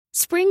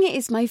Spring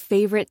is my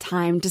favorite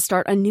time to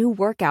start a new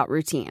workout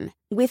routine.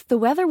 With the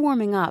weather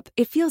warming up,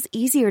 it feels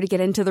easier to get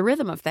into the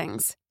rhythm of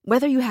things.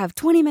 Whether you have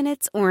 20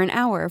 minutes or an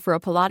hour for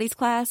a Pilates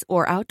class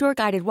or outdoor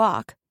guided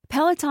walk,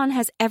 Peloton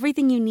has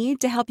everything you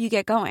need to help you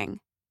get going.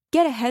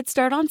 Get a head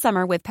start on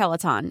summer with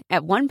Peloton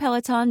at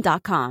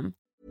onepeloton.com.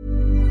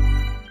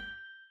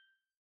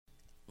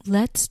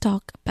 Let's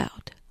talk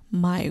about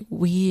my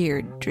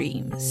weird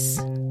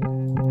dreams.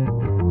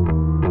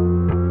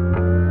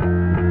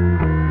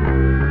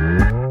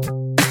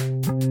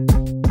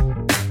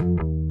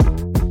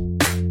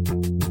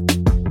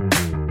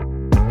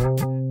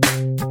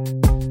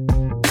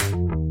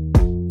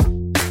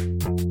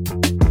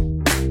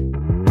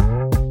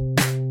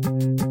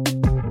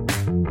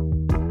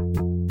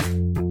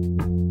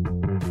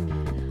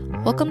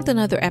 Welcome to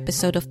another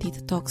episode of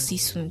Tita Talk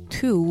Season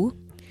 2.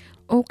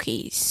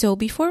 Okay, so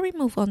before we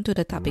move on to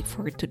the topic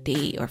for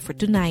today or for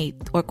tonight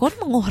or kung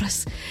anong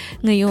oras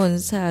ngayon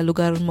sa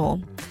lugar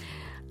mo,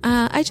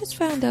 I just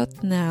found out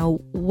na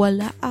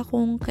wala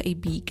akong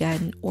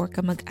kaibigan or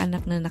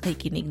kamag-anak na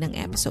nakikinig ng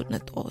episode na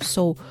to.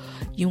 So,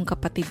 yung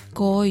kapatid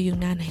ko,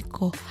 yung nanay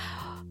ko,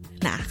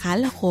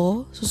 naakala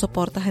ko,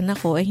 susuportahan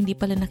ako, hindi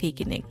pala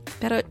nakikinig.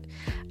 Pero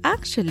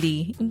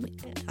actually,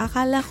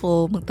 akala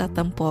ko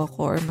magtatampo ako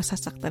or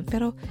masasaktan.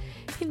 Pero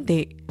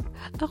hindi.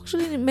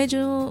 Actually,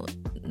 medyo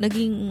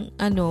naging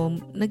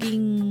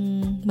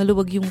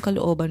maluwag yung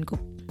kalooban ko.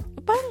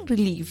 Parang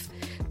relief.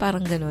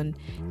 Parang ganun.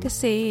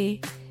 Kasi,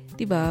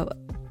 diba,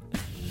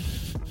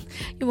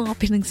 yung mga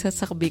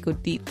pinagsasakbi ko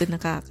dito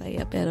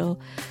nakakaya. Pero,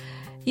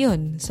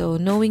 yun.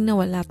 So, knowing na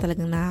wala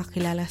talagang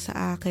nakakilala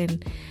sa akin,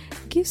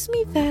 gives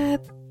me that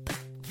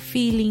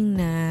feeling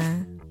na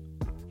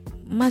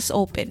mas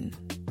open.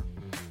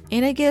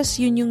 And I guess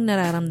yun yung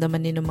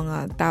nararamdaman din ng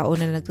mga tao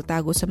na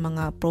nagtatago sa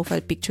mga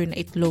profile picture na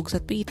itlog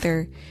sa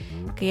Twitter.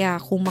 Kaya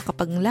kung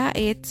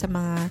makapaglait sa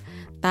mga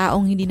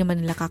taong hindi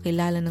naman nila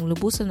kakilala ng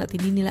lubusan at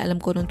hindi nila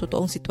alam kung anong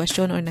totoong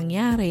sitwasyon o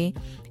nangyari,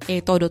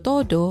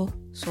 todo-todo.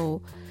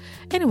 So,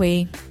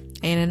 anyway,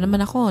 ayun na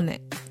naman ako.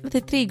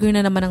 Natitrigger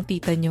na naman ang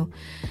tita nyo.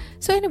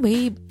 So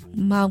anyway,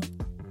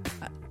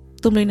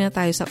 tuloy na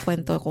tayo sa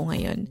kwento ko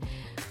ngayon.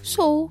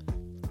 So,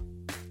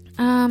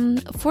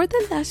 for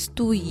the last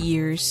 2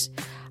 years,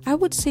 I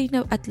would say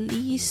na at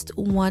least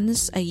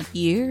once a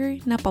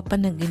year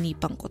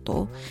napapanaginipan ko to.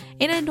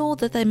 And I know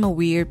that I'm a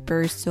weird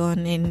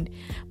person and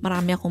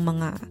marami akong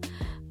mga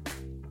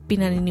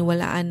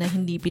pinaniniwalaan na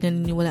hindi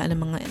pinaniniwalaan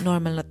ng mga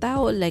normal na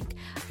tao. Like,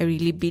 I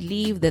really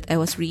believe that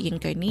I was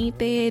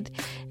reincarnated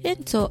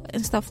and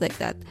stuff like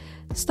that.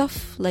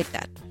 Stuff like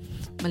that.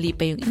 Mali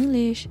pa yung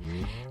English.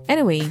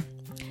 Anyway,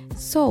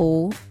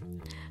 so,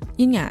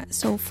 yun nga.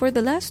 So, for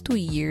the last 2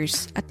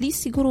 years, at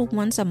least siguro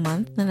once a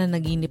month na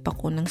nanaginip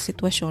ako ng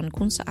sitwasyon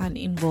kung saan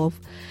involve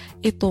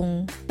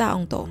itong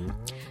taong to.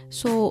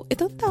 So,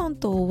 itong taong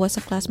to was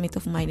a classmate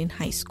of mine in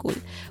high school.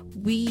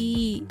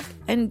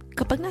 And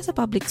kapag nasa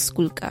public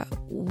school ka,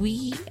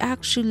 we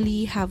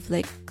actually have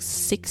like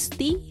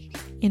 60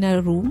 in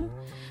a room.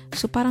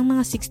 So, parang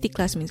mga 60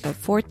 classmates ka.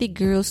 40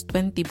 girls,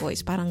 20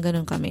 boys. Parang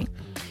ganun kami.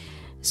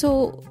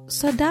 So,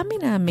 sa dami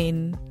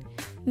namin,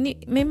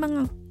 may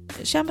mga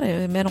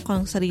syempre, meron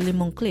kang sarili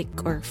mong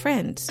clique or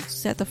friends,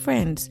 set of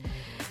friends.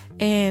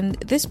 And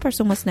this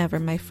person was never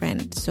my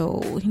friend.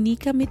 So, hindi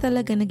kami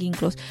talaga naging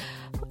close.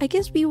 I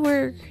guess we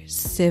were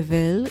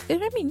civil.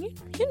 I mean,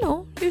 you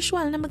know,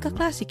 usual na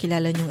magkaklase.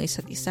 Kilala nyo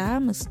isa't isa.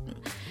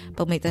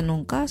 Pag may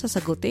tanong ka,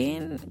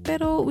 sasagutin.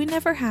 Pero we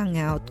never hang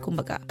out,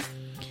 kumbaga.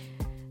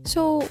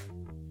 So,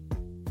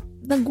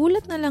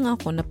 nagulat na lang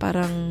ako na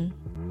parang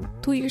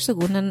 2 years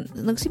ago, na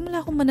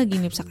nagsimula akong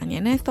managinip sa kanya.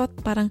 And I thought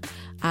parang,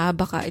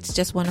 baka it's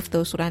just one of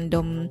those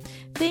random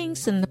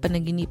things na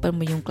napanaginipan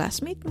mo yung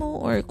classmate mo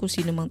or kung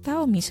sino mang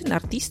tao. Minsan,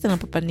 artista na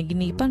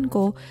papanaginipan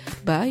ko.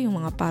 Ba? Yung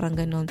mga parang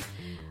ganon.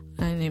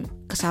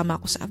 Kasama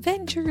ako sa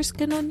Avengers,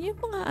 ganon. Yung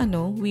mga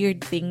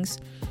weird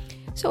things.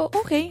 So,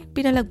 okay,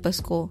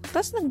 pinalagpas ko.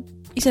 Tapos,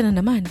 isa na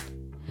naman.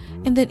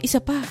 And then, isa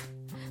pa.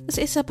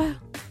 Tapos, isa pa.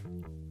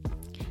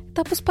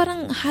 Tapos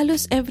parang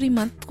halos every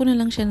month ko na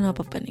lang siya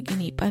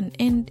napapanaginipan.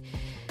 And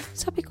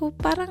sabi ko,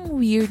 parang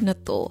weird na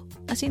to.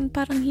 As in,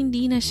 parang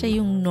hindi na siya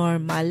yung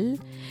normal.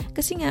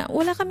 Kasi nga,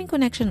 wala kaming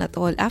connection at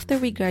all.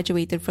 After we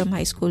graduated from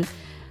high school,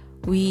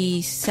 we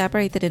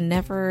separated and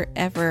never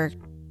ever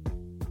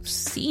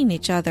seen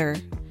each other.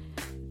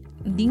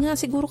 Hindi nga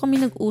siguro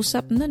kami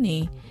nag-usap nun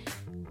eh.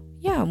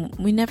 Yeah,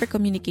 we never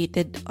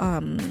communicated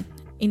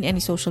in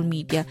any social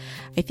media.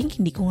 I think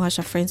hindi ko nga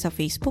siya friend sa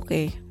Facebook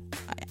eh.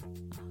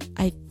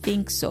 I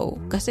think so.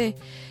 Kasi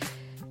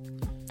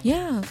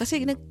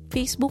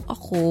nag-Facebook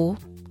ako,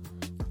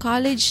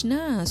 college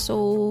na.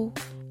 So,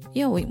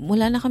 yeah,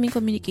 wala na kaming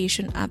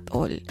communication at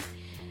all.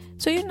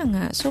 So, yun na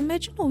nga. So,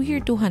 medyo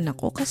na-weirduhan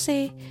ako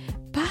kasi,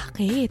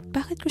 bakit?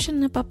 Bakit ko siya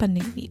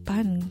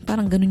napapanaginipan?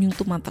 Parang ganun yung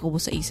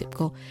tumatakbo sa isip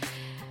ko.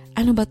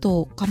 Ano ba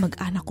to?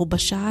 Kamag-anak ko ba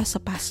siya sa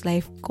past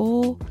life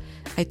ko?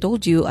 I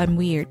told you,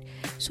 I'm weird.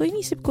 So,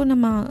 inisip ko na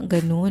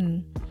mga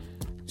ganun.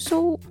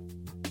 So,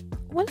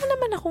 wala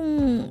naman akong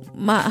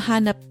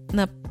mahanap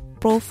na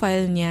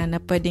profile niya na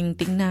pwedeng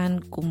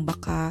tingnan kung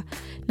baka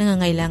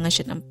nangangailangan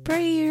siya ng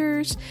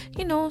prayers.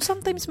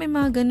 Sometimes may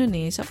mga ganun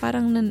So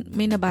parang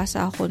may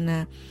nabasa ako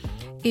na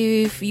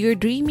if you're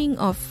dreaming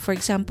of, for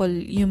example,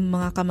 yung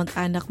mga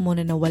kamag-anak mo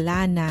na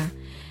nawala na,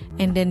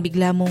 and then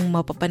bigla mong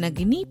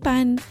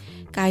mapapanaginipan,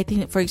 kahit,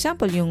 for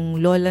example, yung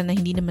lola na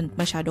hindi naman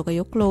masyado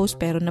kayo close,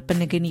 pero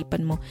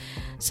napanaginipan mo.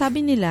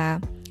 Sabi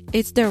nila,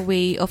 it's their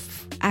way of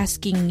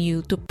asking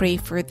you to pray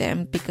for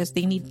them because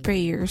they need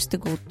prayers to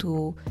go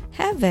to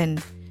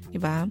heaven.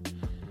 Diba?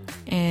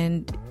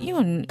 And,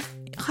 yun,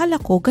 akala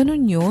ko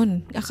ganun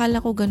yun. Akala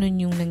ko ganun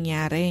yung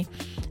nangyari.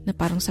 Na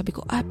parang sabi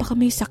ko, baka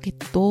may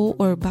sakit to,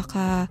 or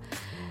baka,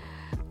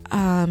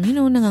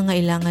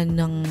 nangangailangan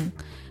ng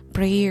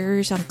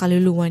prayers ang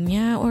kaluluwa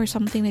niya or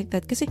something like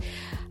that. Kasi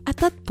at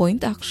that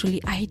point, actually,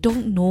 I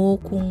don't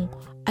know kung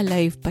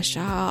alive pa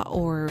siya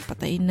or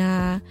patay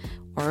na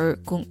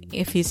or kung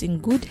if he's in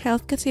good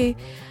health kasi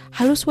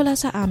halos wala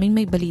sa amin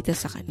may balita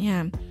sa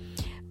kanya.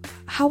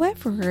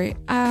 However,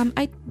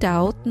 I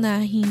doubt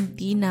na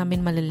hindi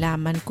namin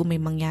malalaman kung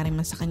may mangyari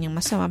man sa kanyang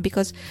masama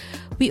because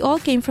we all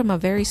came from a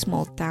very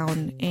small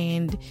town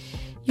and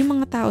yung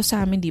mga tao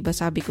sa amin, di ba,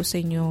 sabi ko sa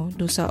inyo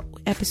doon sa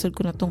episode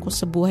ko na tungkol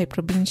sa buhay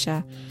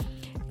probinsya,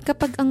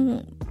 kapag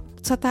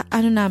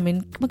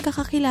namin,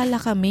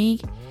 magkakakilala kami,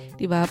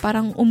 di ba,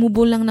 parang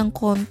umubo lang ng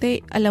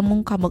konti, alam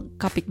mong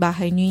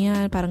kapitbahay nyo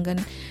yan, parang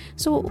ganun.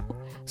 So,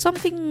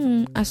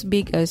 something as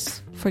big as,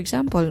 for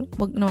example,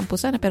 wag naman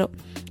po sana, pero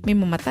may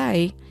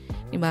mamatay,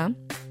 di ba,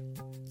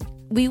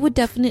 we would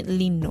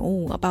definitely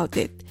know about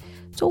it.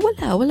 So,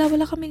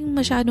 wala kaming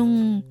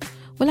masyadong,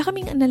 wala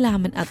kaming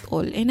nalaman at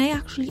all. And I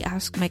actually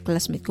asked my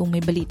classmate kung may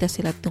balita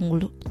sila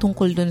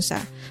tungkol dun sa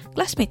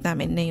classmate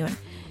namin na yun.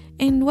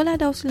 And wala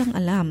daw silang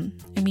alam.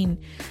 I mean,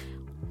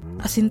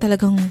 as in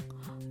talagang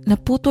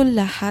naputol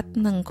lahat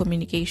ng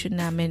communication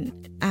namin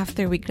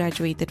after we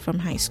graduated from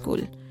high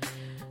school.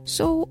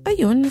 So,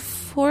 ayun,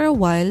 for a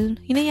while,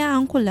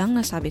 hinayaan ko lang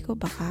na sabi ko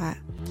baka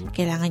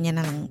kailangan niya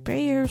ng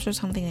prayers or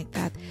something like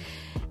that.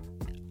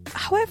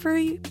 However,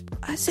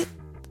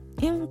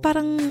 yung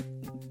parang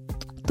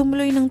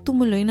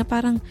tumuloy na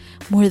parang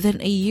more than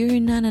a year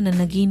na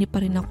nananaginip pa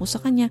rin ako sa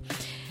kanya.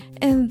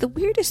 And the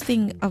weirdest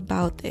thing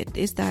about it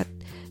is that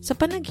sa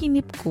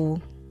panaginip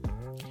ko,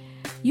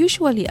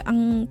 usually,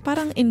 ang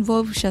parang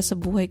involved siya sa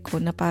buhay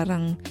ko na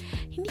parang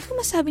hindi ko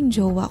masabing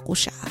jowa ko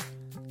siya.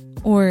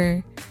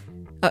 Or,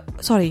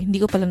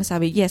 hindi ko pala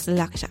nasabi, yes,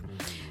 lalaki siya.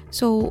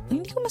 So,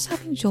 hindi ko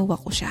masabing jowa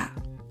ko siya.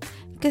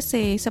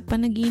 Kasi sa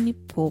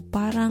panaginip ko,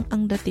 parang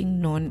ang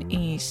dating nun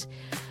is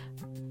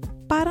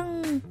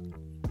parang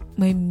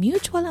may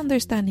mutual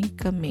understanding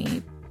kami,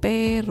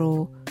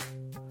 pero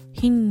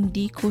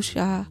hindi ko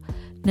siya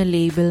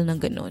na-label na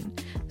ganun.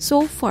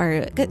 So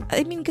far,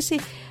 I mean kasi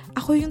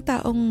ako yung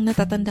taong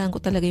natatandaan ko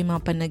talaga yung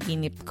mga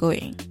panaginip ko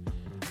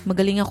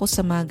Magaling ako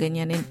sa mga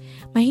ganyan and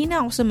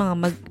mahina ako sa mga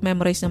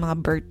mag-memorize ng mga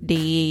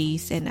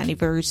birthdays and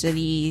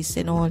anniversaries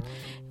and all.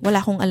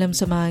 Wala akong alam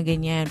sa mga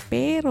ganyan.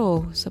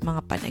 Pero sa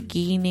mga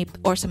panaginip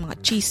or sa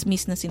mga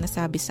chismis na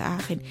sinasabi sa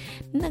akin,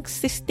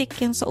 nagsistick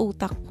yan sa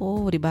utak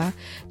ko, di ba?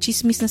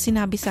 Chismis na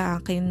sinabi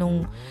sa akin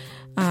nung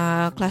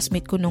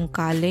classmate ko nung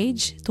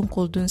college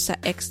tungkol dun sa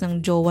ex ng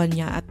jowa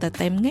niya at that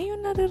time.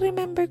 Ngayon,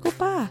 nare-remember ko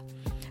pa.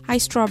 Hi,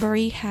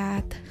 strawberry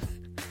hat.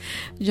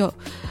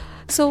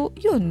 So,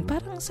 yun,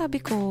 parang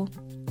sabi ko,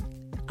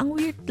 ang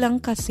weird lang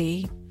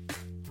kasi,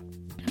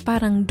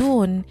 parang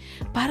doon,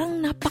 parang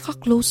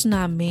napaka-close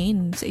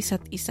namin sa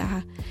isa't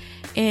isa.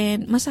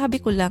 And masabi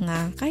ko lang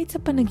kahit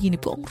sa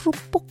panaginip ko, ang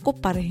rupok ko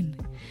pa rin.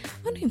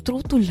 Ano yung true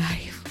to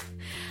life?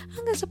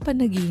 Hanggang sa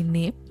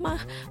panaginip,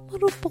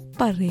 marupok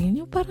pa rin.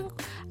 Yung parang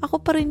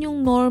ako pa rin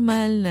yung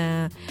normal na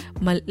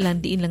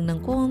landiin lang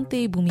ng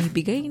konti,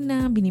 bumibigay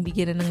na,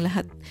 binibigyan na ng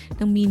lahat,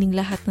 ng meaning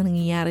lahat na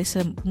nangyayari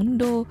sa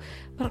mundo.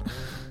 Parang,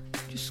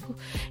 Diyos ko,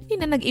 hindi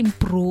na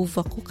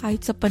nag-improve ako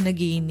kahit sa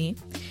panaginip.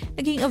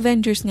 Naging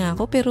Avengers nga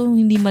ako, pero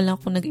hindi man lang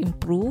ako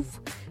nag-improve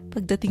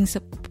pagdating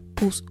sa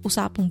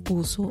usapang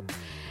puso.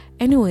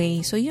 Anyway,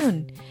 so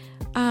yun.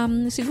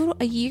 Siguro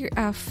a year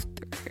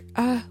after,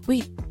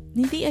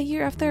 hindi a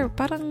year after,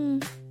 parang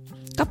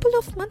couple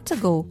of months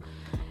ago,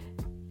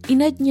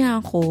 inad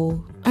niya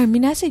ako, or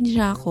minessage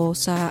niya ako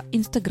sa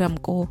Instagram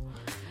ko.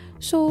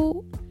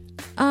 So,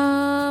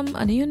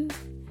 ano yun?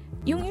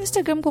 Yung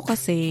Instagram ko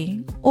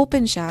kasi,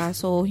 open siya.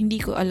 So, hindi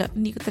ko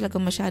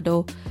talaga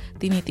masyado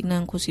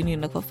tinitingnan kung sino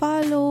yung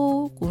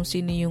nagpa-follow, kung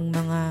sino yung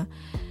mga,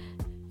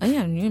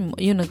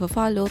 yung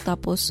nagpa-follow.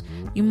 Tapos,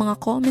 yung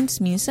mga comments,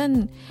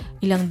 minsan,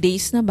 ilang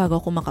days na bago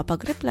ako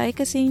makapag-reply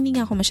kasi hindi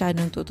nga ako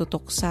masyadong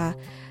tututok sa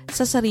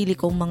sarili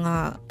kong mga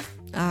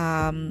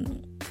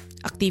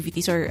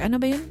activities or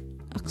ano ba yun?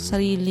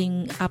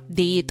 Sariling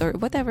update or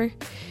whatever.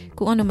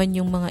 Kung ano man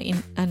yung mga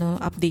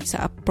update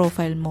sa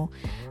profile mo.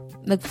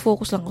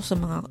 Nag-focus lang ako sa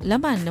mga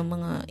laman ng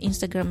mga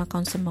Instagram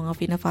accounts sa mga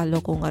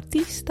pina-follow kong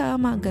artista,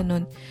 mga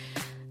ganun.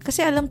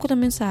 Kasi alam ko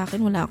naman sa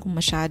akin, wala akong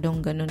masyadong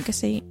ganun.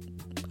 Kasi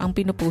ang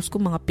pinopost ko,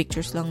 mga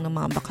pictures lang ng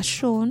mga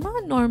bakasyon, mga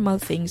normal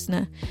things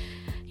na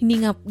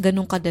hindi nga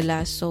ganun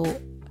kadalas. So,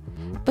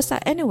 Basta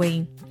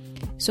anyway,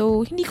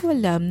 so hindi ko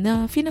alam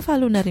na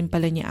fina-follow na rin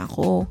pala niya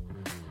ako.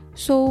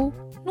 So,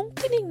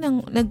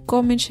 nung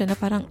nag-comment siya na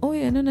parang,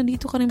 oy,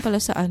 nandito ka rin pala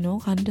sa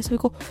Canada. Sabi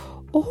ko,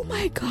 oh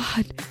my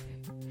God!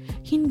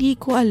 Hindi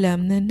ko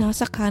alam na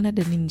nasa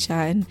Canada din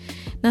siya. And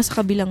nasa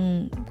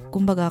kabilang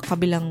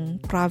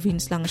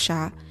province lang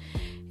siya.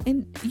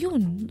 And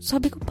yun,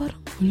 sabi ko parang,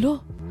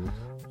 hulo,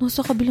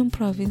 nasa kabilang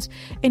province.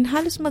 And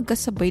halos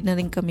magkasabay na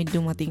rin kami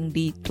dumating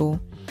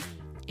dito.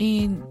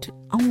 And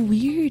ang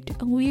weird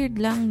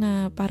lang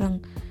na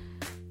parang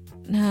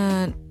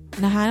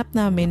nahanap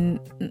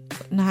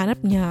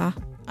niya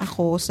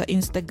ako sa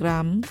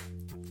Instagram.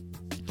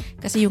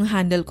 Kasi yung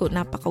handle ko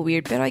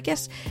napaka-weird. Pero I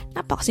guess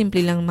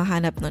napaka-simple lang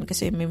mahanap nun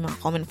kasi may mga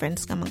common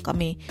friends naman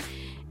kami.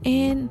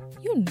 And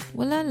yun,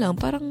 wala lang.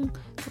 Parang,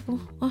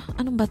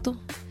 ano ba to?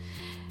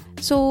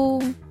 So,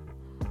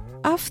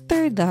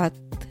 after that,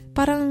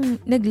 parang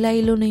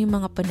naglaylo na yung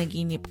mga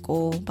panaginip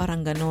ko.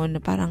 Parang ganon.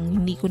 Parang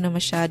hindi ko na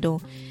masyado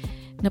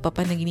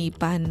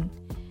napapanaginipan.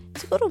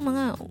 Siguro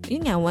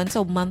yun nga, once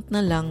a month na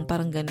lang,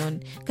 parang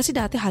ganon. Kasi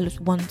dati halos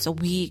once a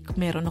week,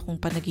 meron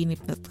akong panaginip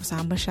na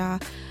kasama siya,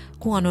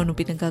 kung ano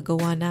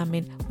pinagagawa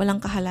namin.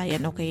 Walang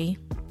kahalayan, okay?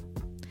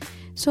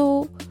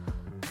 So,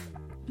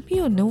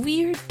 yun,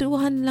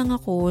 na-weirduhan lang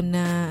ako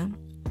na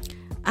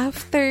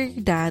after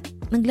that,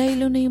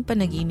 naglaylo na yung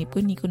panaginip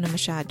ko, hindi ko na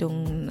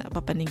masyadong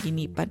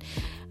napapanaginipan.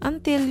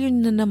 Until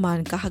yun na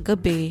naman,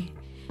 kahagabi,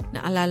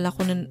 naalala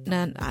ko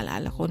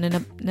na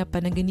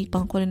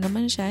napanaginipan ko na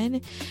naman siya. And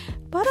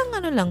parang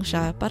lang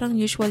siya, parang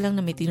usual lang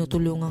na may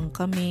tinutulungan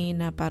kami,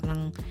 na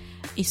parang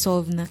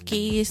i-solve na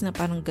case, na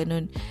parang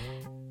ganun.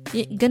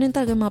 Ganun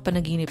talaga mga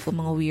panaginip ko,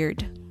 mga weird.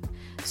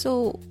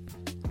 So,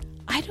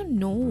 I don't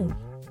know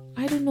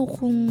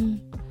kung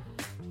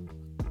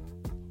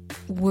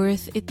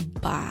worth it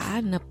ba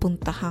na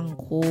puntahan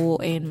ko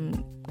and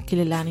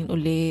kilalanin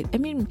ulit.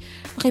 I mean,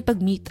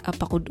 makipag-meet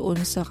up ako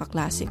doon sa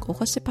kaklase ko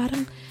kasi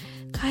parang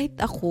kahit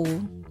ako,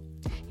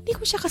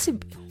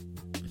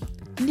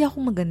 hindi ako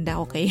maganda,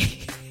 okay?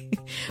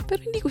 Pero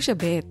hindi ko siya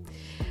bet.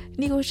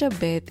 Hindi ko siya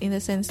bet in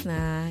the sense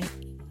na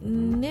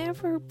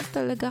never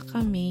talaga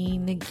kami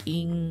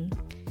naging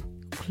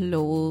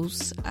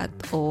close at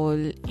all,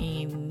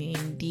 and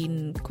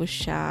hindi ko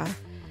siya,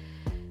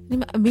 I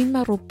mean,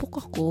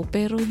 marupok ako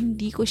pero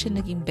hindi ko siya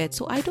naging bet.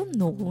 So I don't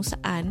know kung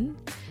saan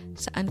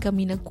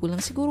kami nagkulang.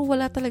 Siguro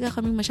wala talaga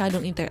kami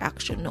masyadong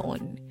interaction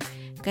noon,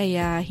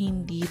 kaya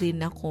hindi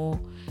rin ako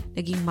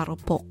naging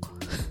marupok.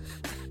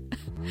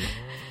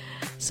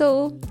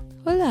 So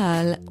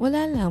wala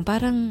lang,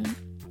 parang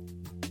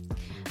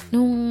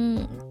nung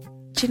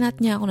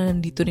chinat niya ako na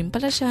nandito rin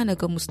pala siya,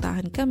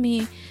 nagkamustahan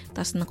kami,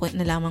 tapos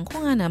nalaman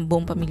ko nga na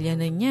buong pamilya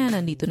na niya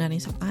nandito na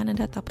rin sa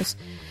Canada, tapos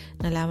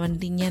nalaman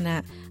din niya na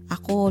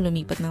ako,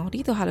 lumipat na ako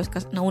dito, halos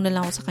nauna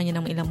lang ako sa kanya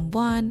ng ilang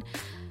buwan,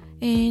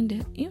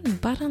 and yun,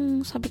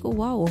 parang sabi ko,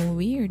 wow,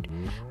 weird.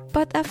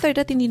 But after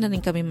that, hindi na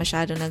rin kami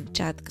masyado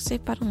nag-chat kasi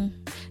parang,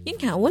 yun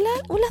nga,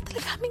 wala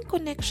talaga kaming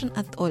connection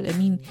at all. I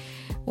mean,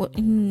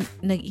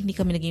 hindi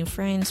kami naging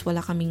friends,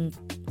 wala.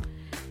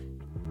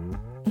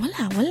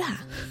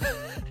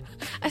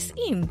 As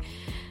in,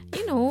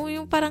 you know,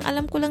 yung parang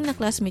alam ko lang na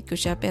classmate ko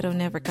siya pero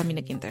never kami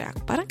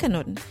nag-interact. Parang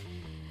ganun.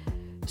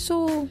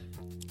 So,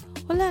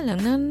 wala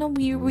lang.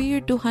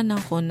 Na-weirduhan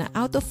ako na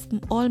out of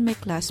all my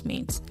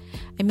classmates,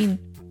 I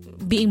mean,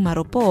 being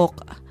marupok,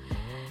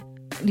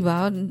 di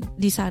ba?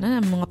 Di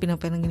sana mga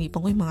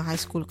pinapanaginipan ko yung mga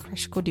high school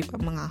crush ko, di ba?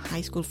 Mga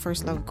high school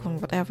first love ko,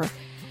 whatever.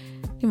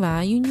 Di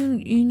ba?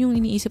 Yun yung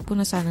iniisip ko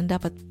na sana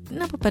dapat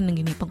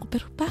napapanaginipan ko.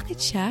 Pero bakit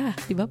siya?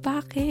 Di ba?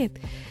 Bakit?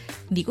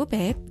 Hindi ko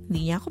bet.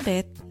 Hindi niya ako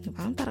bet. Di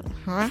ba? Parang,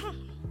 ha?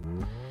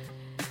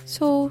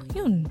 So,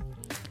 yun.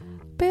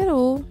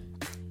 Pero,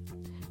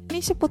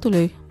 iniisip ko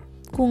tuloy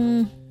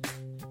kung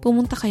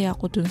pumunta kaya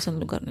ako dun sa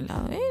lugar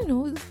nila.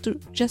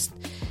 Just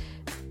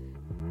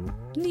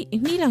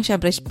hindi lang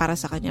syempre para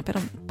sa kanya,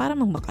 pero para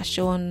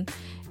magbakasyon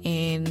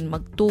and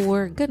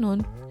mag-tour,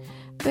 ganun.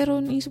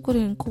 Pero naisip ko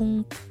rin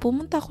kung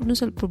pumunta ako dun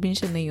sa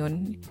probinsya na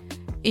yun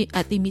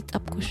at i-meet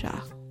up ko siya,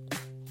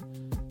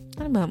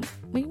 ano ba,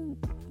 may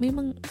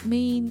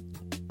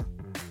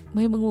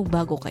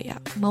magbago kaya,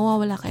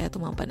 mawawala kaya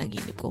itong mga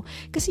panaginip ko.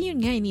 Kasi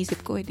yun nga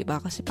iniisip ko diba?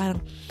 Kasi parang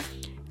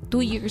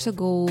 2 years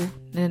ago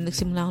na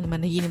nagsimula ako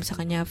naman naginip sa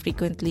kanya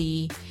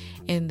frequently,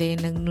 and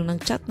then nung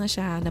nag-chat na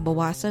siya,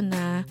 nabawasan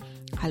na,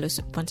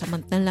 halos once a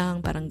month na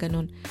lang, parang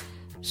ganun.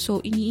 So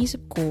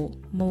iniisip ko,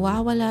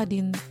 mawawala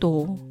din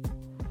to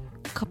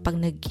kapag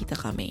nagkita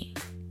kami.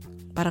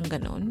 Parang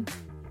ganun.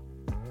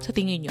 Sa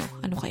tingin nyo,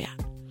 ano kaya?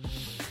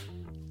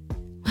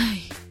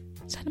 Ay,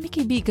 sana may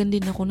kaibigan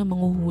din ako na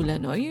manghuhula,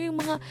 no?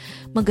 Yung mga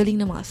magaling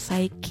na mga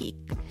psychic.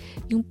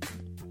 Yung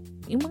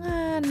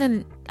mga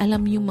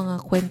alam yung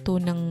mga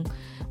kwento ng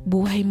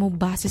buhay mo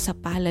base sa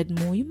palad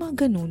mo. Yung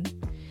mga ganun.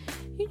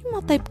 Yun yung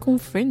mga type kong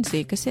friends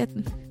Kasi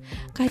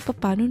kahit pa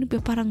paano,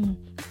 parang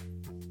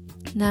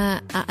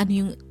ano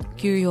yung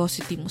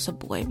curiosity mo sa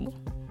buhay mo.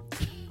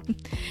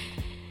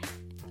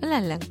 Wala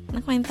lang.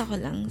 Nakwento ko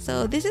lang.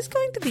 So, this is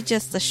going to be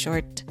just a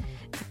short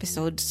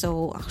episode.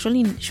 So,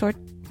 actually, short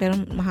Pero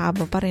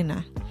mahaba pa rin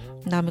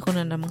Ang dami ko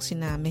na namang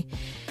sinami.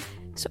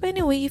 So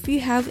anyway, if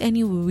you have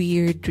any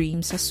weird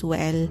dreams as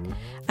well,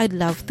 I'd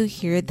love to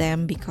hear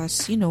them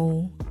because,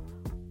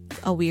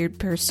 a weird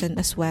person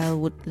as well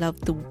would love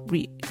to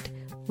read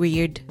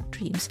weird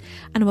dreams.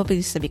 Ano ba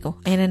pwede sabi ko?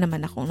 Ayan na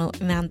naman ako.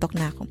 Inaantok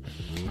na ako.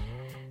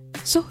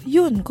 So,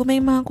 yun. Kung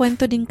may mga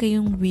kwento din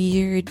kayong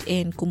weird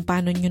and kung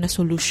paano nyo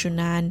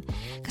nasolusyonan.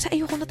 Kasi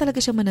ayoko na talaga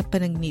siya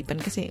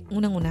managpanaglipan. Kasi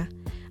unang-una,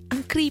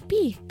 ang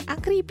creepy.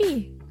 Ang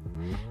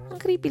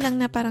creepy lang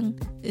na parang,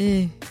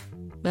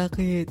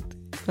 bakit?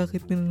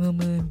 Bakit na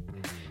naman?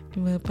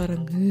 Diba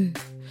parang,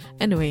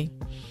 Anyway.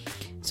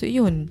 So,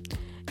 yun.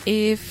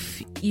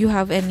 If you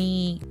have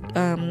any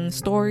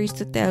stories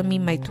to tell me,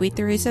 my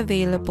Twitter is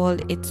available.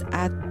 It's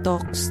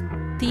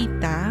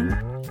 @talkstita.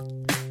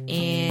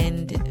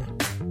 And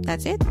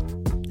that's it.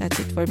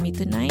 That's it for me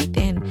tonight.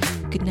 And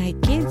good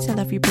night, kids. I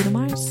love you, Bruno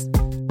Mars.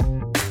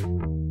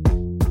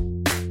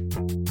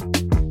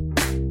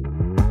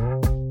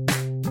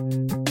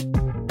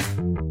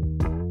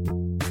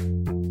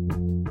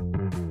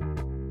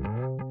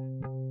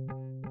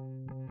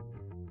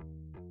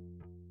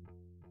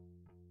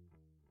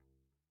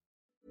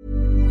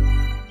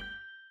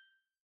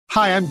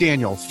 Hi, I'm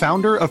Daniel,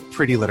 founder of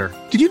Pretty Litter.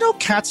 Did you know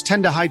cats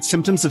tend to hide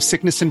symptoms of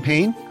sickness and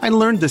pain? I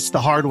learned this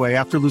the hard way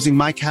after losing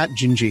my cat,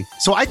 Gingy.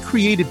 So I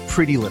created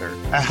Pretty Litter,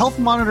 a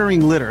health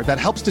monitoring litter that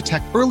helps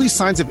detect early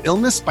signs of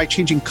illness by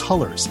changing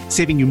colors,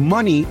 saving you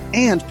money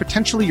and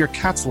potentially your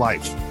cat's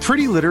life.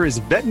 Pretty Litter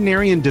is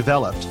veterinarian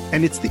developed,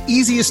 and it's the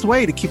easiest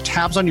way to keep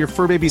tabs on your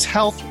fur baby's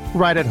health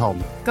right at home.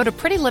 Go to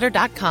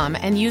prettylitter.com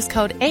and use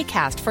code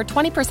ACAST for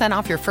 20%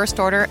 off your first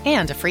order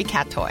and a free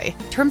cat toy.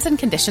 Terms and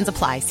conditions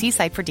apply. See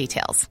site for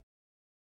details.